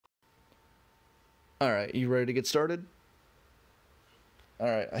Alright, you ready to get started?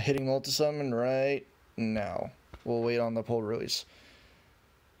 Alright, I'm hitting multi-summon right now. We'll wait on the pull release.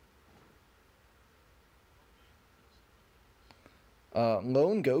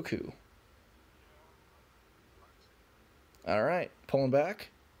 Lone Goku. Alright, pulling back.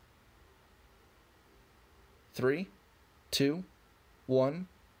 3, 2, 1,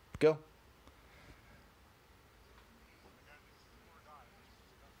 go.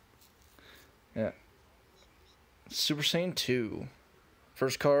 Yeah. Super Saiyan 2.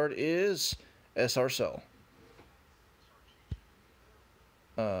 First card is SR Cell.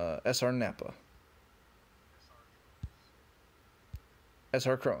 SR Nappa.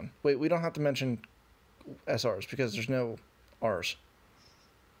 SR Crone. Wait, we don't have to mention SRs because there's no Rs.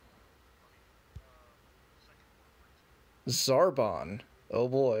 Zarbon. Oh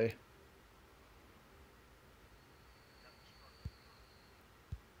boy.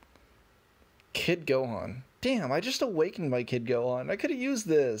 Kid Gohan. Damn, I just awakened my Kid Gohan. I could have used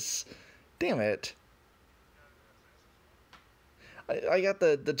this. Damn it. I got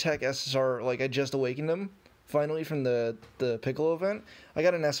the Tech SSR, like I just awakened him, finally from the Piccolo event. I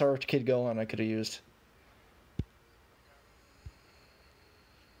got an SR Kid Gohan I could have used.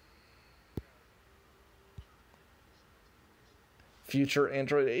 Future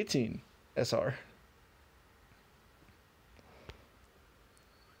Android 18 SR.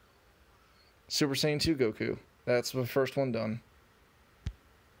 Super Saiyan 2 Goku. That's the first one done.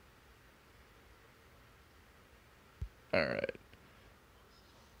 Alright.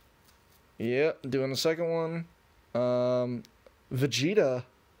 Yep, doing the second one. Vegeta.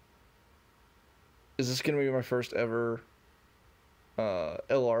 Is this going to be my first ever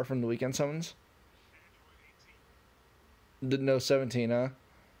LR from the weekend summons? No 17, huh?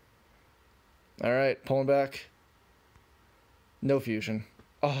 Alright, pulling back. No fusion.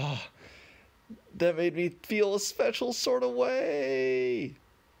 Oh, that made me feel a special sort of way.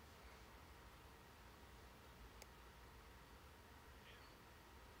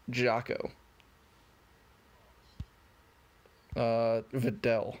 Jocko.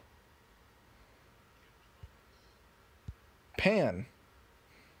 Videl. Pan.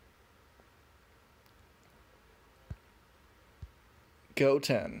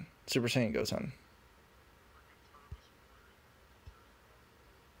 Goten. Super Saiyan Goten.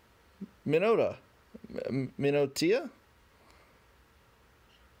 Minota. Minotia?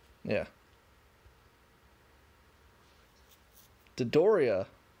 Yeah. Dodoria.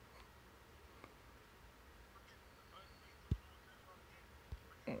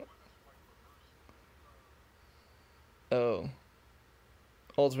 Oh.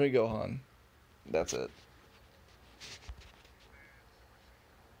 Ultimate Gohan. That's it.